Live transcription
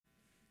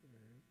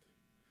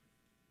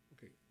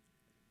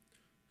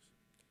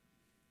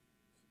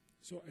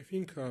So I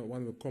think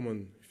one of the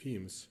common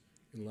themes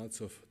in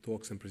lots of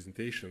talks and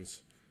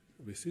presentations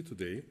we see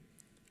today,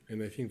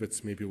 and I think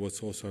that's maybe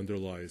what also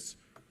underlies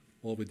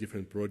all the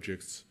different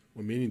projects,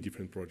 or many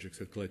different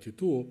projects at Clarity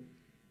 2,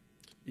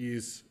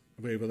 is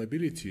the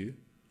availability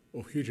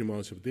of huge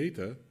amounts of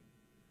data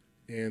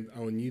and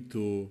our need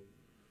to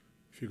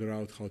figure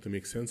out how to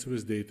make sense of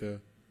this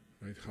data,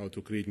 right? How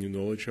to create new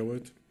knowledge of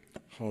it,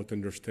 how to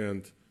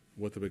understand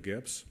what are the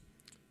gaps.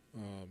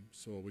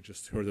 So we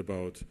just heard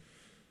about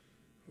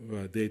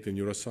data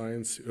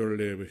neuroscience.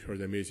 Earlier we heard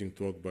an amazing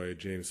talk by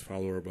James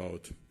Fowler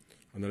about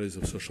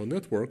analysis of social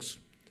networks.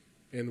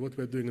 And what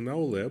we're doing in our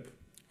lab,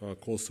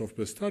 called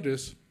software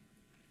studies,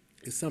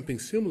 is something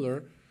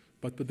similar,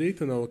 but the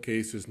data in our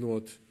case is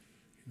not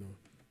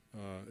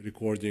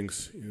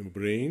recordings in the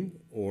brain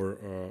or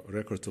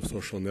records of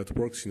social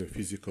networks,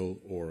 physical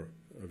or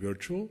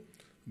virtual,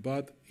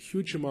 but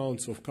huge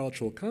amounts of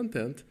cultural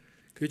content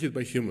created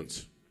by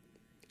humans.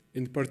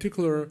 In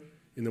particular,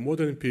 in the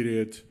modern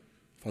period,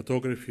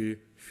 photography,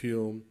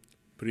 film,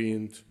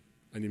 print,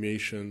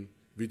 animation,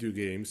 video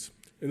games,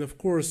 and of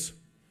course,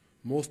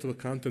 most of the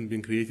content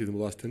being created in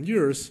the last 10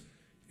 years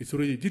is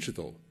already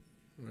digital,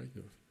 right?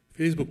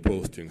 Facebook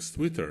postings,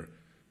 Twitter,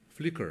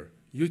 Flickr,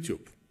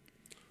 YouTube.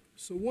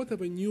 So what are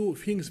the new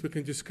things we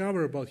can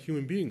discover about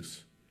human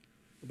beings,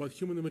 about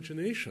human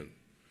imagination,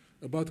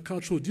 about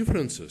cultural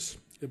differences,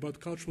 about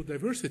cultural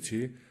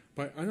diversity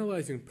by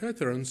analyzing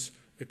patterns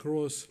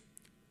across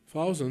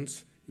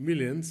thousands,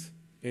 millions,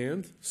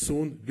 and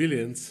soon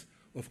billions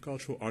of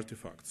cultural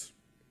artifacts?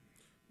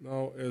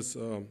 Now, as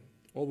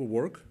all the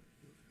work,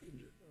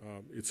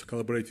 it's a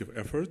collaborative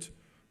effort.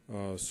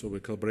 So we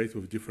collaborate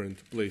with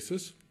different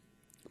places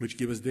which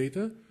give us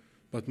data,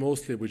 but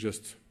mostly we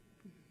just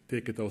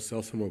take it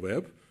ourselves from a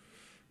web.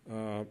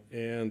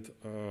 And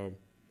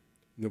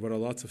there were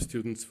lots of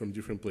students from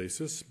different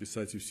places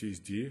besides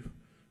UCSD,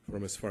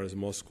 from as far as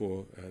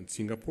Moscow and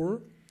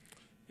Singapore.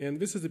 And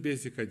this is the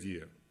basic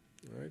idea,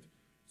 right?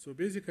 So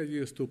basic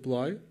idea is to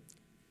apply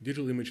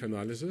digital image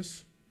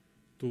analysis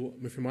to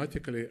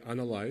mathematically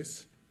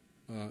analyze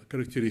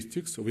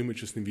characteristics of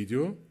images in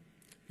video,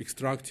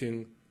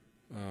 extracting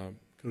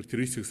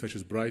characteristics such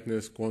as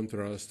brightness,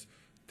 contrast,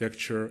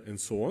 texture, and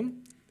so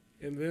on,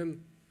 and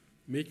then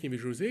making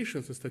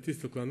visualizations and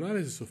statistical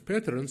analysis of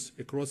patterns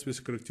across these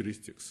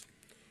characteristics.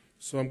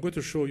 So I'm going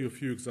to show you a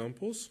few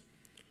examples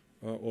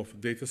of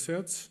data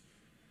sets.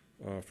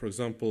 For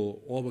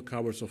example, all the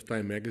covers of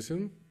Time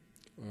magazine,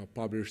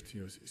 published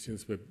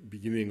since the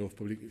beginning of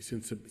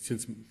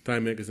since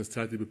Time magazine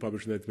started to be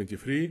published in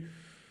 1923.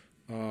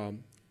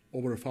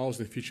 Over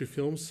 1,000 feature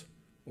films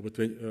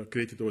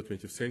created over the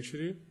 20th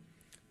century.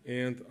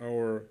 And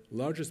our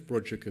largest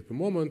project at the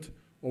moment,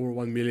 over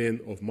 1 million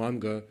of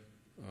manga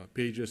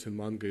pages, and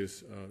manga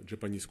is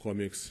Japanese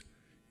comics,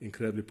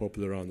 incredibly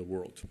popular around the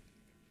world.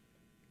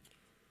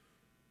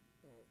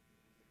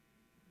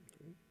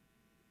 Okay.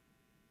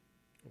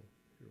 Oh,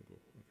 here we go.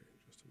 Okay,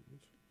 just a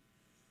moment.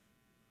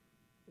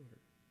 Okay.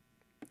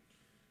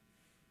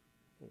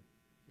 Oh,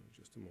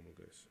 just a moment,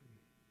 guys.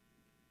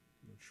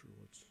 I'm not sure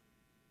what's...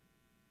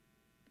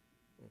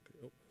 Okay,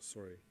 oh,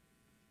 sorry.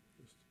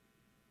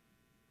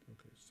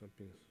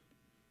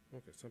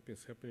 Okay,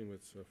 something's happening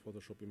with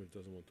Photoshop image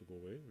doesn't want to go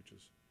away, which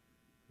is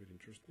very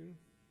interesting.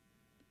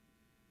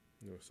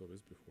 Never saw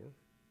this before.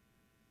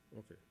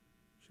 Okay,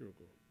 here we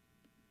go.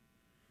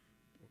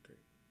 Okay.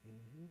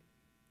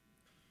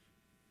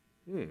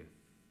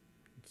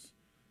 It's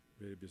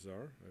very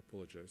bizarre. I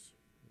apologize.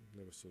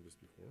 Never saw this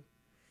before.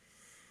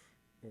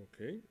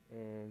 Okay.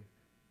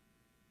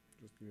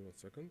 Just give me 1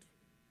 second.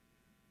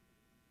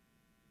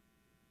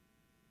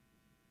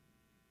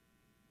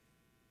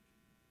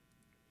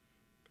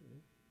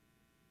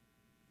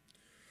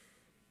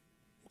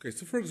 Okay,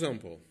 so for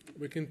example,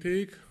 we can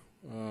take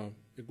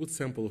a good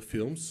sample of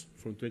films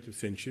from 20th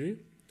century.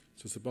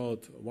 So it's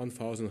about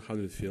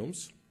 1,100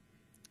 films.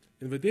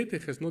 And the data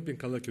has not been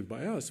collected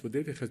by us. The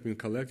data has been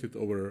collected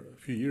over a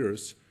few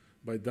years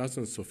by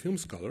dozens of film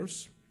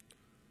scholars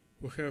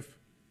who have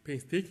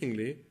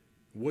painstakingly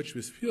watched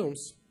these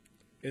films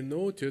and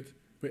noted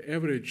the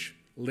average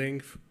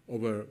length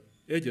of an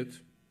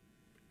edit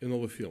in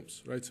all the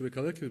films, right? So we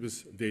collected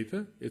this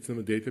data. It's in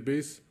a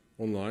database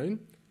online.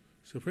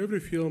 So for every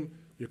film,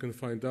 you can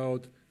find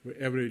out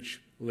the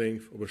average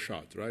length of a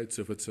shot, right?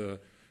 So if it's a,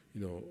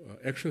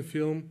 action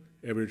film,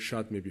 average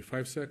shot may be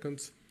 5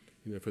 seconds.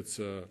 If it's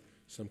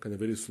some kind of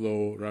very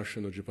slow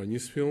Russian or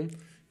Japanese film,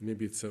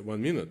 maybe it's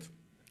 1 minute.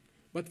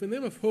 But we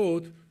never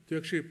thought to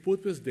actually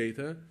put this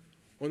data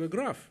on a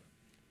graph.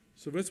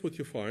 So that's what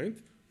you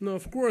find. Now,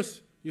 of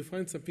course, you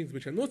find some things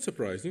which are not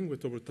surprising,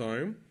 but over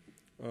time,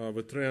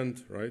 the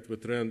trend, right? The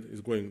trend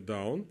is going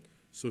down.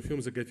 So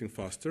films are getting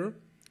faster.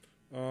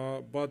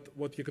 But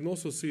what you can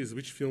also see is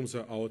which films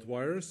are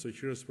outliers. So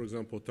here's, for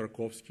example,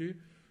 Tarkovsky,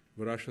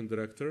 the Russian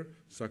director,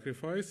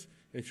 Sacrifice.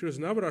 And here's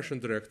another Russian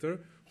director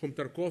whom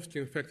Tarkovsky,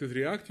 in fact, is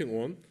reacting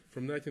on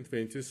from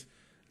 1920s,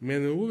 Man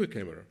in the Movie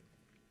Camera.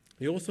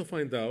 You also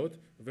find out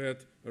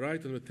that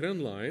right on the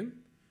trend line,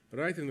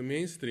 right in the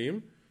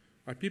mainstream,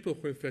 are people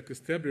who in fact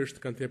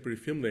established contemporary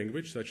film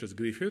language, such as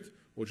Griffith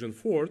or John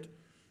Ford,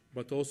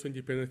 but also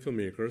independent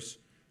filmmakers,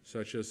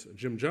 such as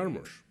Jim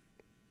Jarmusch.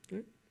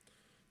 Okay?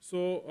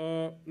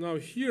 So now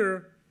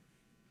here,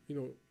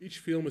 each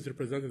film is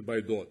represented by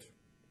a dot.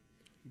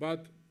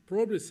 But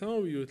probably some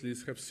of you at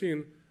least have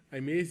seen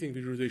amazing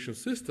visualization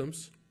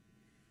systems,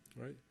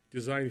 right,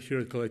 designed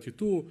here at Kaleti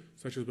 2,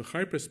 such as the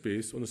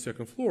hyperspace on the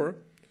second floor.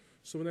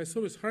 So when I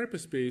saw this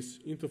hyperspace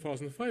in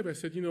 2005, I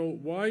said,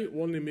 why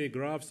only make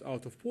graphs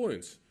out of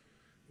points?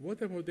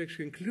 What if I would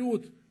actually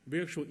include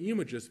the actual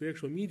images, the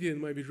actual media in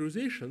my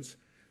visualizations?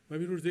 My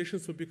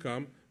visualizations will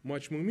become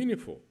much more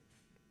meaningful.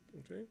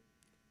 Okay?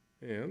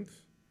 And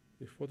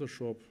if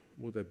Photoshop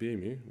would obey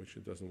me, which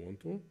it doesn't want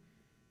to,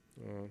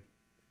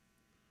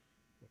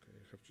 okay,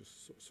 I have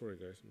just, sorry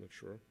guys, I'm not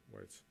sure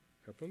why it's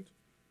happened.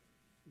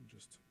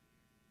 Just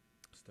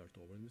start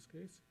over in this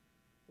case.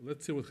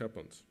 Let's see what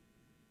happens.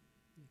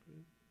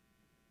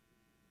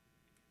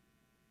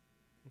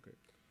 Okay.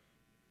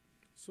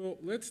 So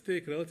let's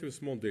take a relatively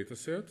small data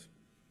set,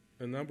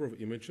 a number of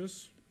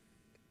images.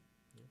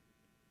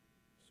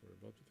 Sorry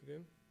about it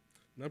again.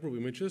 Number of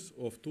images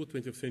of two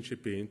 20th century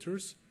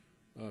painters,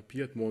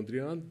 Pierre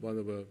Mondrian, one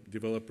of the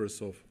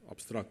developers of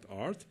abstract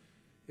art,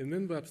 and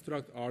then the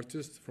abstract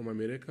artist from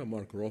America,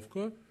 Mark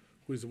Rothko,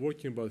 who is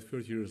working about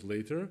 30 years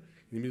later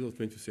in the middle of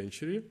the 20th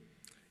century,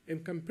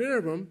 and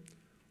compare them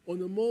on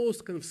the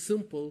most kind of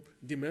simple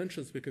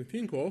dimensions we can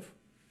think of,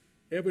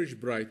 average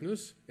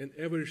brightness and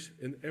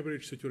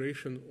average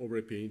saturation over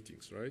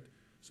paintings, right?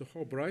 So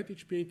how bright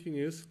each painting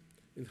is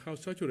and how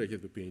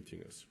saturated the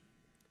painting is.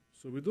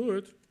 So we do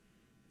it,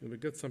 and we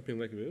get something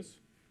like this.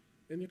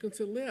 And you can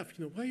say, Lev,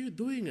 why are you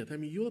doing it? I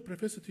mean, you're a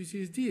professor to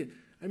UCSD.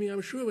 I mean,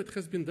 I'm sure it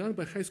has been done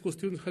by high school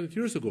students 100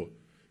 years ago.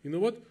 You know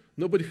what?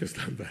 Nobody has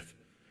done that,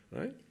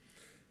 right?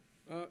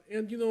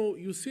 And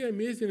you see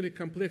amazingly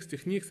complex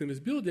techniques in this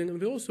building, and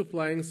we're also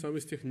applying some of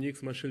these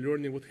techniques, machine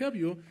learning, what have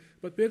you,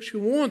 but we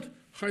actually want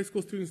high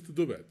school students to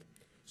do that.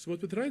 So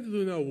what we're trying to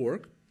do in our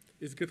work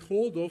is get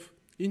hold of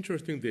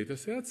interesting data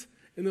sets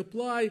and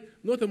apply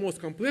not the most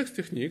complex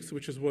techniques,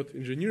 which is what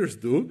engineers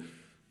do,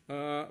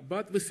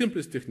 but the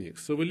simplest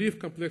techniques. So we leave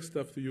complex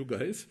stuff to you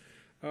guys,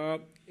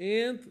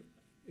 and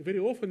very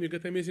often you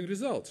get amazing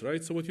results,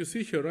 right? So what you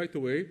see here right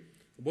away,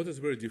 what is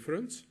very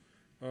different?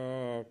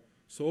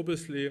 So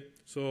obviously,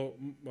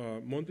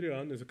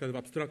 Mondrian is a kind of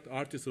abstract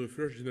artist of the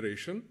first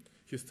generation.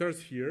 He starts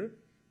here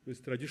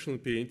with traditional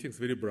paintings,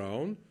 very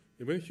brown,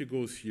 and then he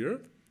goes here,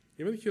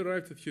 and then he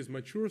arrives at his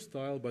mature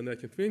style by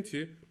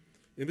 1920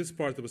 in this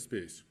part of the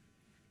space.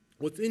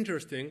 What's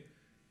interesting,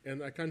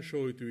 and I can't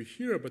show it to you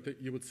here, but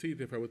you would see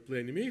it if I would play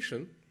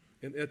animation,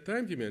 and add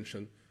time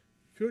dimension.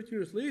 30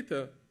 years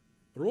later,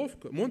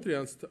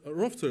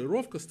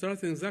 Rothko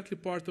starts in exactly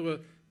part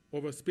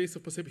of a space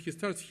of possibility. He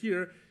starts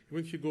here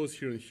when he goes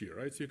here and here,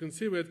 right? So you can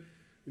see that,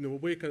 the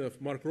way kind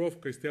of Mark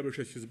Rothko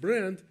establishes his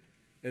brand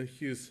and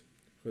his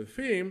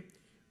fame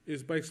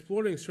is by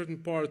exploring certain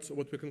parts of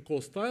what we can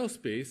call style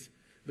space,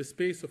 the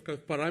space of kind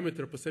of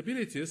parameter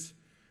possibilities,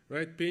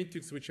 right?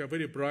 Paintings which are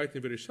very bright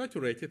and very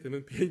saturated, and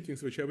then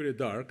paintings which are very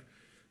dark,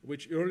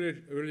 which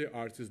earlier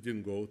artists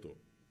didn't go to.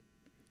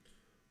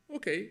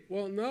 Okay,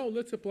 well now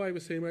let's apply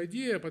the same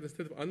idea, but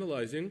instead of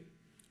analyzing,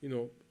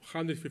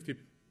 150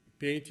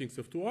 paintings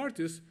of two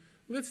artists,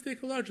 let's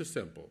take a larger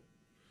sample.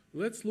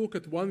 Let's look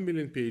at 1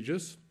 million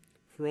pages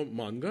from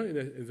manga, and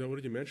as I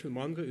already mentioned,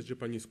 manga is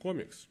Japanese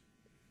comics.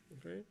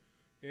 Okay,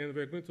 and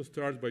we're going to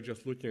start by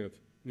just looking at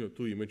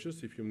two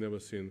images if you've never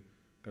seen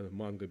kind of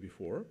manga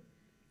before.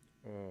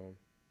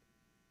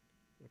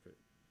 Okay,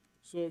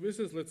 so this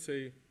is, let's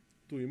say,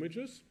 two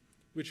images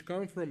which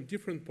come from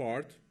different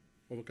part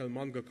of a kind of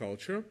manga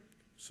culture.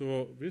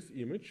 So this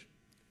image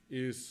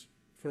is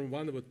from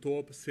one of the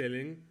top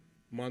selling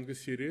manga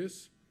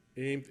series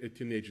aimed at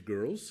teenage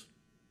girls.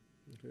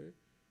 Okay,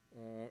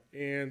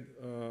 and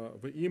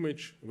the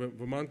image,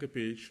 the manga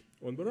page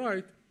on the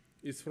right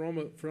is from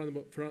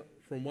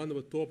one of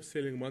the top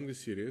selling manga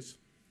series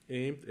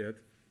aimed at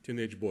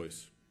teenage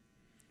boys.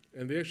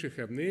 And they actually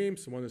have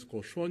names. One is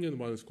called shonen,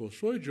 one is called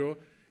shoujo,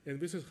 and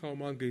this is how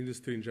manga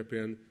industry in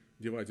Japan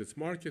divides its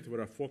market. There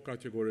are 4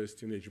 categories: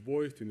 teenage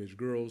boys, teenage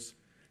girls,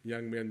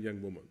 young men,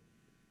 young women.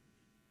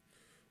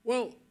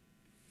 Well,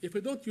 if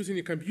we don't use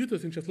any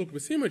computers and just look at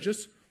these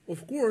images,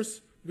 of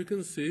course, we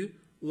can see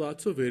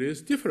lots of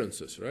various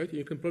differences, right?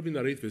 You can probably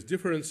narrate these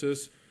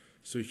differences.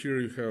 So here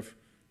you have,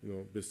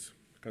 this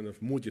kind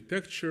of moody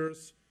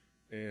textures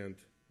and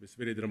these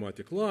very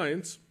dramatic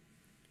lines.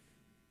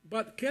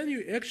 But can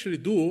you actually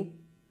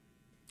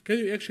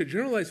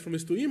generalize from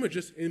these two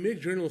images and make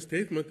general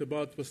statement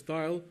about the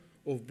style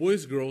of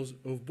boys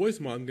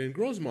manga and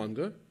girls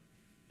manga?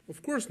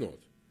 Of course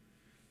not.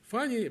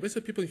 Funny, that's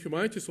what people in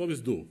humanities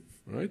always do,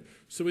 right?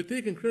 So we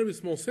take incredibly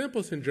small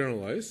samples and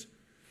generalize,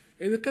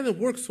 and it kind of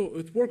works. So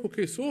it worked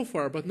okay so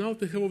far, but now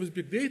to have all this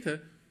big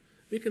data,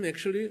 we can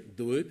actually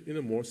do it in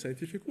a more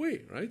scientific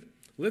way, right?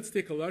 Let's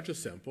take a larger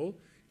sample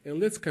and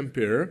let's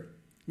compare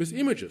with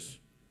images.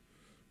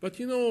 But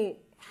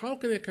how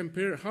can I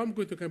compare? How am I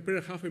going to compare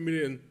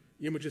 500,000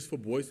 images for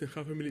boys and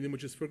 500,000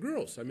 images for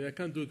girls. I mean, I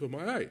can't do it with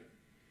my eye.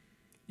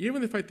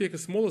 Even if I take a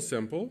smaller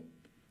sample,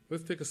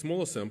 let's take a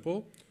smaller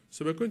sample.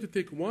 So we're going to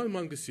take one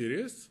manga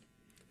series,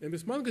 and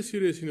this manga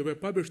series, were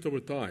published over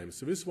time.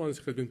 So this one has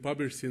been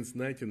published since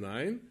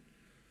 1999.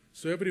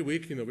 So every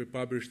week, we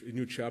published a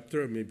new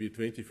chapter, maybe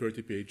 20,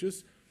 30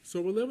 pages. So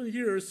over 11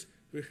 years,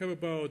 we have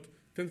about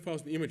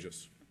 10,000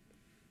 images.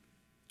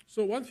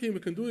 So one thing we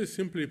can do is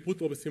simply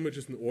put all these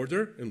images in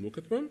order and look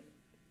at them.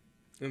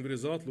 And the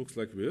result looks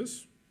like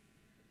this.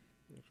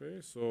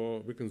 Okay,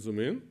 so we can zoom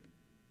in.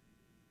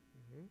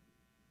 Okay.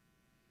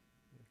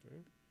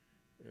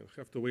 And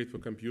have to wait for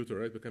computer,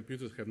 right? The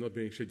computers have not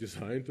been actually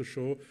designed to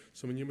show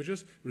so many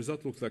images. The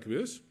result looks like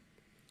this.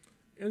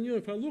 And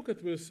if I look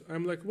at this,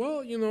 I'm like,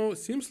 well, it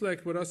seems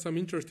like there are some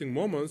interesting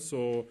moments.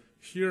 So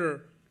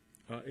here,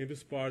 in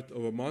this part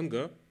of a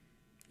manga,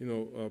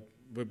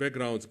 the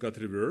backgrounds got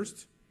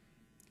reversed.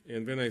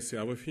 And then I see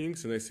other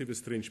things, and I see the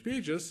strange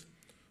pages.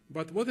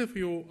 But what if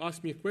you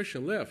ask me a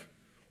question, Lev?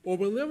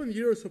 Over 11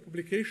 years of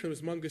publication of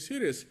this manga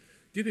series,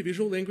 did the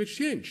visual language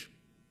change?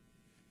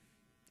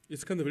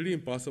 It's kind of really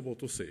impossible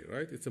to say,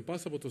 right? It's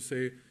impossible to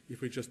say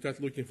if we just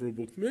start looking for a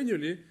book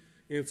manually,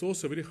 and it's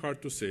also very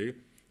hard to say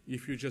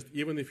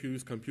even if you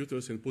use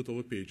computers and put all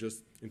the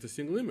pages into a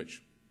single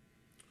image.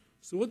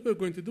 So what we're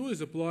going to do is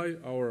apply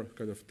our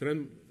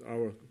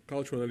our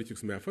cultural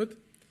analytics method,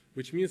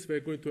 which means we're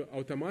going to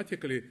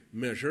automatically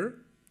measure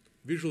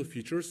visual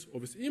features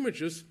of these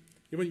images,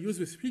 even use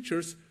these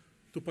features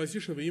to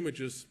position the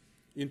images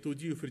into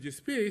 2D or 3D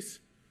space.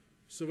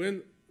 So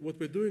then what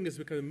we're doing is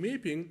we're kind of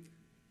mapping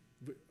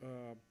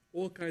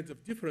all kinds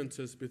of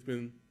differences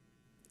between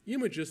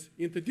images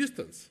into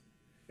distance.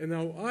 And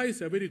our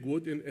eyes are very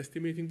good in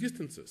estimating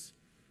distances.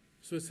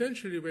 So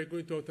essentially, we're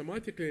going to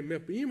automatically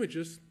map the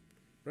images,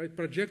 right,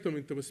 project them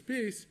into the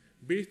space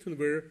based on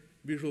their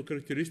visual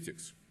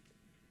characteristics.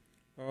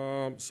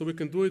 So we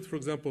can do it, for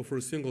example, for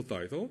a single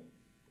title.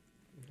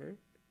 Okay.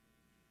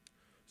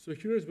 So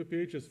here's the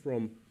pages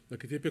from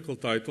like a typical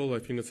title. I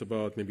think it's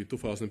about maybe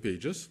 2,000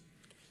 pages,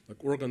 like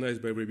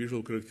organized by the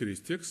visual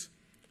characteristics.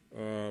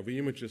 The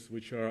images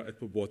which are at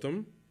the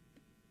bottom.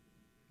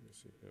 Let me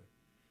see here.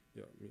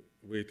 Yeah,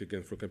 wait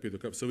again for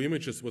computer. So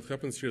images, what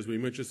happens here is the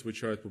images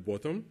which are at the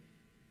bottom,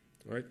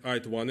 right?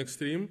 At one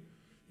extreme,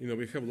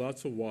 we have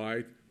lots of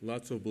white,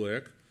 lots of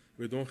black.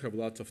 We don't have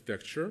lots of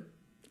texture,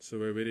 so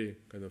we're very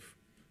kind of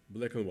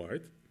black and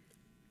white.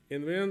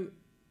 And then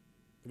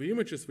the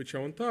images which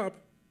are on top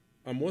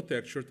are more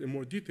textured and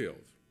more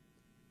detailed.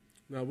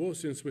 Now,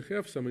 since we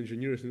have some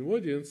engineers in the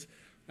audience,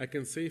 I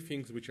can say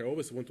things which I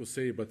always want to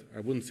say, but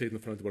I wouldn't say it in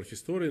front of our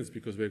historians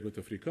because they're going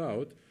to freak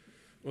out.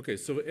 Okay,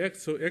 so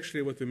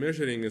actually what we're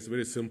measuring is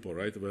very simple,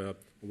 right? The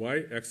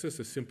y-axis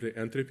is simply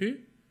entropy.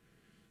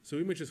 So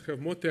images have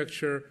more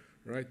texture,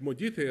 right, more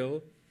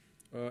detail.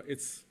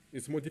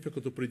 It's more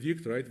difficult to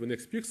predict, right, the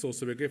next pixel,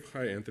 so we give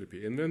high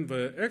entropy. And then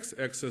the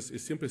x-axis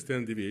is simply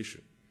standard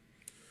deviation.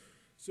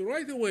 So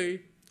right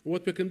away,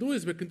 what we can do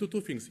is we can do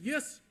two things.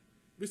 Yes,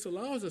 this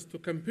allows us to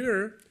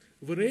compare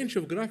the range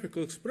of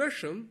graphical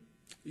expression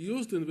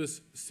used in this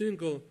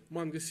single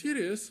manga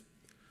series,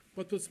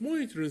 but what's more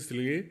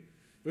interestingly,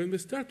 when we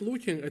start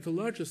looking at the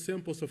larger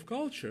samples of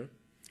culture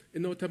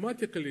and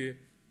automatically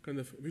kind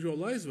of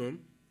visualize them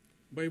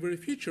by their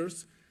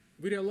features,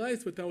 we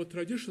realize that our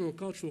traditional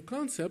cultural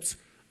concepts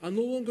are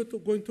no longer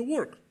going to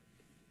work.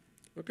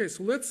 Okay,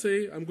 so let's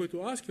say I'm going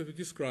to ask you to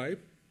describe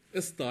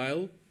a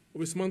style of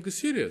this manga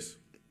series.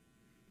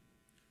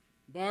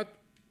 But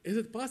is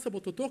it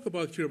possible to talk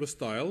about here the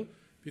style?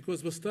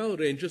 Because the style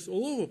ranges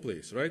all over the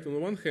place, right? On the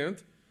one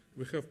hand,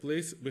 we have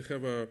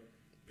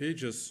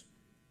pages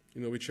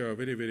which are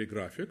very, very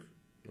graphic,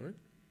 right?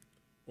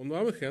 On the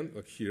other hand,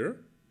 like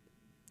here,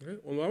 okay?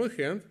 On the other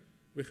hand,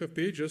 we have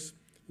pages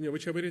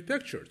which are very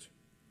textured.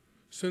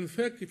 So in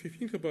fact, if you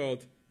think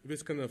about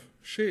this kind of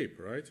shape,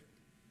 right?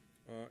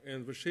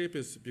 And the shape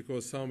is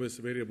because some of these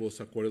variables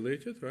are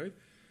correlated, right?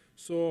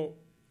 So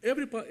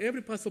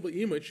every possible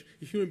image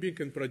a human being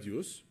can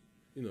produce,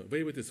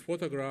 whether it is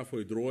photograph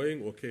or a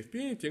drawing or cave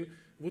painting,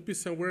 would be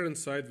somewhere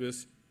inside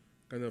this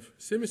kind of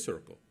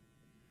semicircle.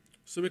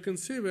 So we can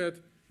see that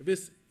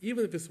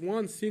even this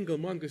one single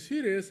manga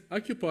series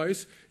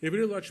occupies a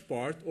very large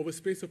part of a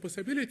space of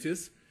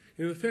possibilities.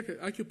 And in fact, it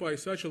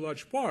occupies such a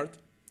large part,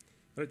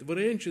 right, the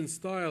range in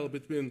style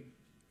between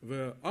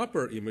the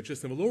upper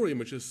images and the lower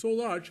images is so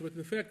large that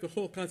in fact the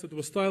whole concept of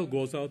a style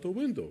goes out the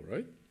window,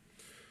 right?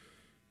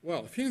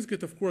 Well, things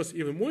get, of course,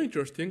 even more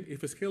interesting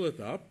if we scale it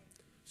up.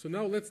 So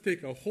now let's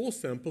take a whole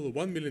sample of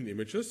 1 million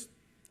images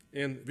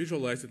and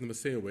visualize it in the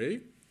same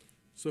way.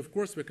 So of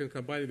course we can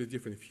combine it with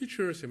different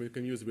features and we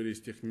can use various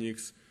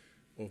techniques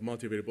of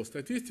multivariable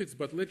statistics,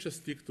 but let's just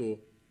stick to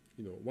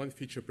one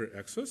feature per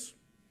axis.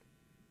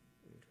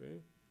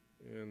 Okay,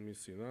 and let me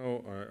see.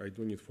 Now I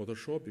do need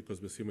Photoshop because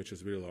this image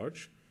is very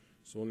large,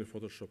 so only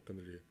Photoshop can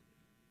really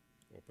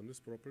open this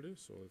properly.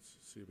 So let's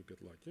see if we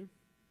get lucky.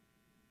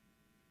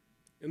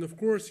 And of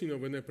course,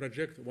 when I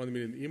project 1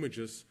 million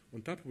images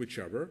on top of each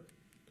other,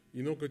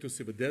 you're not going to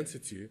see the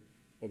density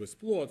of this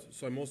plot.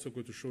 So I'm also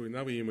going to show you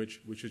another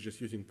image, which is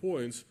just using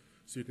points,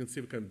 so you can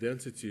see the kind of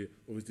density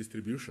of its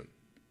distribution.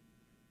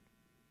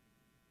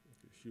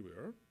 Okay, here we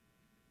are.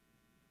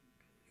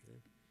 Okay.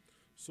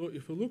 So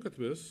if we look at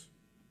this,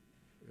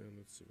 and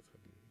let's see what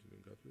happened.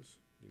 Didn't get this.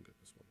 Didn't get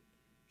this one.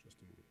 Just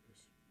a moment,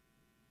 please.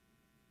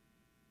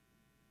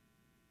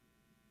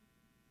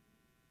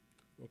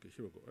 Okay,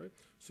 here we go. Right.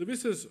 So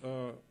this is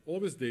all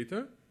this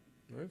data,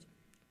 right?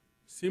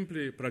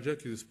 Simply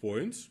projected as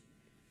points,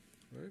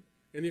 right?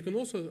 And you can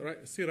also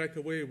see right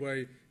away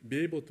why be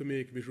able to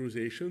make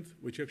visualizations,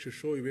 which actually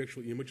show you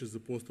actual images as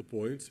opposed to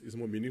points, is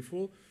more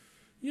meaningful.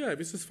 Yeah,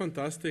 this is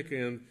fantastic,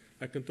 and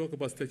I can talk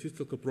about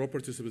statistical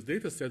properties of this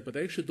data set, but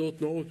I actually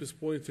don't know what these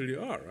points really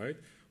are, right?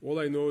 All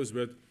I know is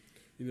that,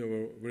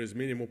 there is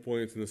many more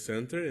points in the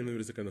center, and there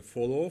is a kind of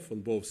fall-off on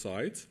both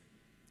sides.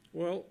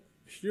 Well,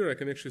 here I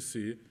can actually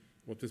see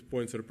what these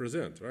points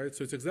represent, right?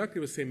 So it's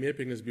exactly the same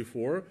mapping as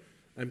before.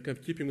 I'm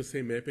keeping the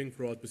same mapping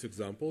throughout this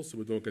example, so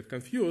we don't get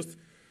confused.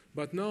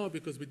 But now,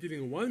 because we're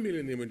dealing with 1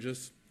 million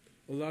images,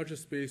 a larger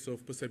space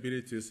of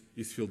possibilities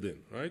is filled in,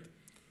 right?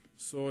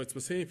 So it's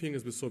the same thing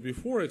as we saw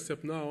before,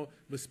 except now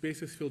the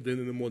space is filled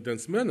in a more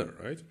dense manner,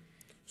 right?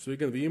 So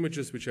again, the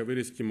images which are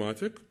very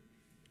schematic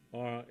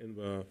are in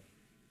the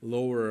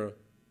lower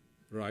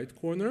right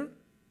corner,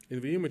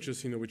 and the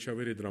images, which are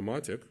very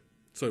dramatic,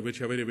 so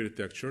which are very, very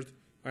textured,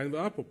 are in the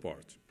upper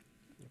part,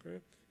 okay?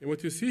 And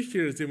what you see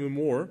here is even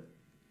more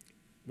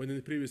than in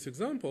the previous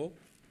example,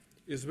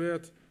 is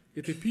that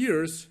it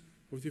appears,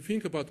 if you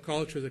think about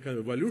culture as a kind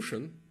of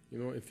evolution,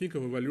 and think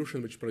of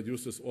evolution which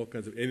produces all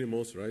kinds of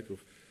animals, right,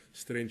 with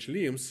strange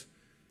limbs.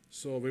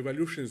 So the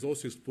evolution is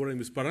also exploring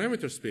this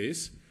parameter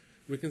space.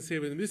 We can say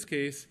that in this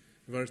case,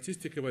 the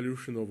artistic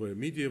evolution or the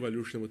media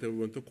evolution, whatever we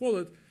want to call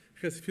it,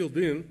 has filled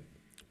in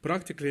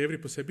practically every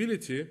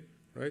possibility,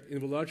 right, in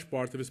the large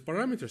part of this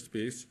parameter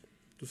space,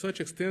 to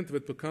such extent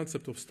that the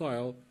concept of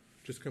style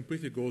just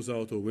completely goes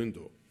out the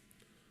window.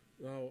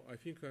 Now, I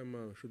think I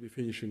should be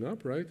finishing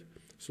up, right?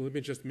 So let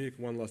me just make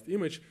one last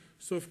image.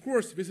 So of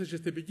course, this is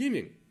just the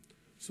beginning.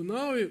 So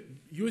now,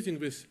 using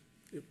this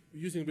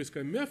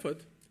kind of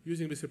method,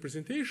 using this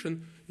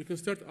representation, you can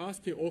start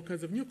asking all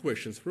kinds of new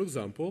questions. For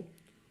example,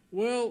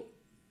 well,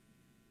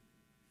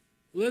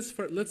 let's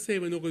say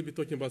we're not going to be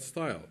talking about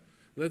style.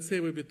 Let's say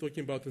we'll be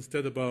talking about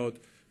instead about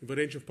the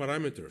range of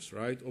parameters,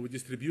 right, or the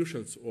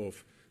distributions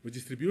of the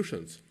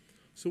distributions.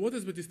 So what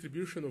is the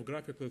distribution of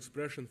graphical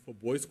expression for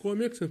boys'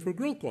 comics and for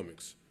girl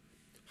comics?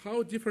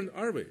 How different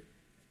are they,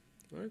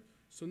 right?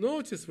 So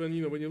notice when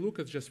you look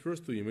at just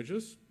first two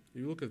images,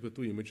 you look at the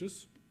two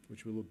images,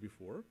 which we looked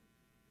before,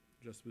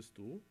 just these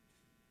two.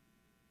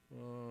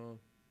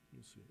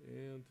 Let's see,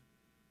 and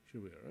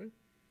here we are, right?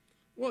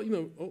 Well,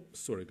 oh,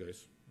 sorry,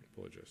 guys, I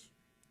apologize.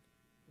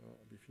 I'll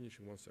be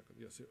finishing 1 second.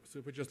 Yes, so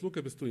if we just look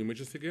at these two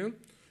images again,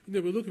 we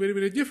look very,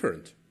 very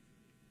different.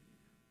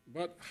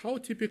 But how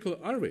typical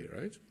are they,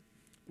 right?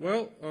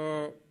 Well,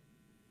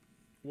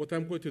 what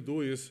I'm going to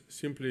do is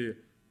simply,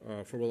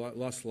 for the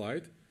last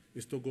slide,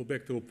 is to go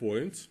back to the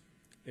points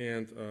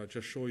and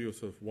just show you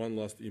sort of one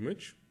last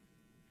image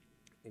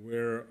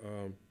where,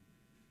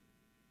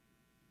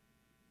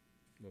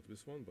 not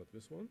this one, but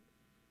this one,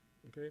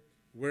 okay,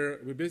 where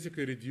we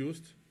basically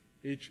reduced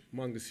each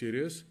manga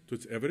series to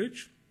its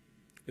average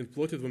and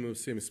plotted them in the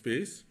same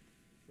space,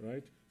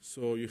 right?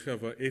 So you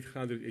have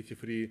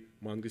 883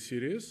 manga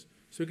series.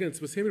 So again, it's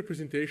the same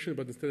representation,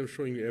 but instead of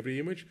showing you every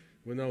image,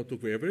 we now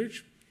took the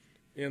average.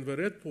 And the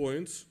red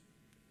points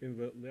in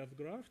the left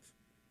graph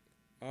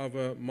are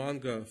the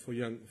manga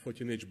for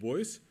teenage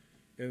boys,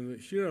 and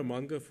here are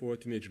manga for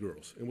teenage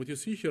girls. And what you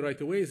see here right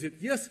away is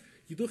that, yes,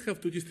 you do have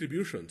two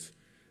distributions.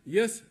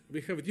 Yes,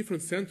 we have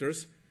different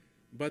centers,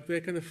 but they're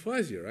kind of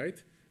fuzzy,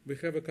 right? We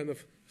have a kind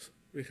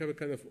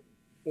of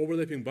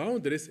overlapping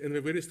boundaries, and they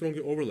very strongly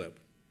overlap.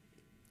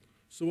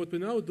 So what we're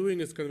now doing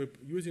is kind of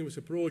using this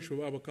approach with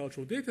our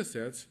cultural data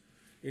sets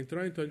and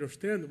trying to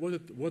understand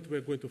what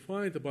we're going to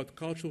find about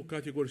cultural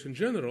categories in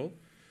general,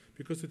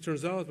 because it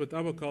turns out that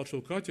our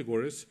cultural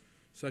categories,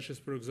 such as,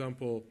 for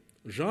example,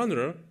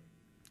 genre,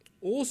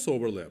 also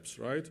overlaps,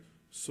 right?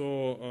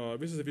 So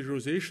this is a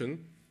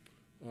visualization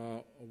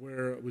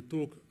where we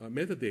took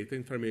metadata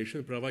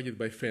information provided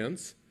by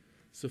fans.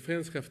 So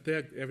fans have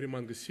tagged every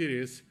manga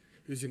series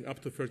using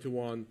up to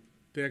 31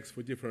 tags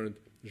for different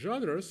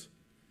genres.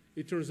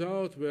 It turns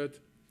out that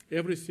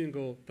every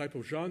single type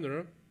of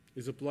genre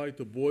is applied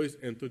to boys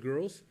and to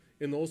girls,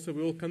 and also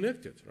we're all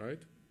connected,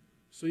 right?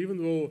 So even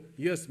though,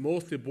 yes,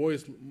 mostly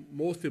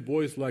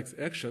boys like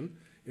action,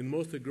 and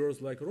mostly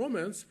girls like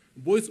romance,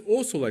 boys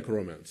also like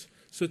romance.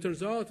 So it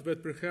turns out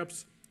that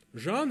perhaps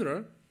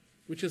genre,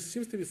 which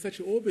seems to be such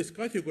an obvious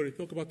category to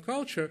talk about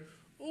culture,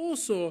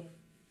 also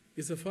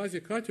is a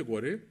fuzzy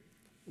category,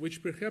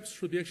 which perhaps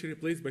should be actually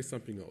replaced by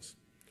something else.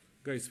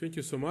 Guys, thank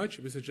you so much.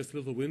 This is just a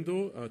little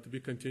window to be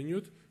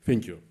continued.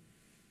 Thank you.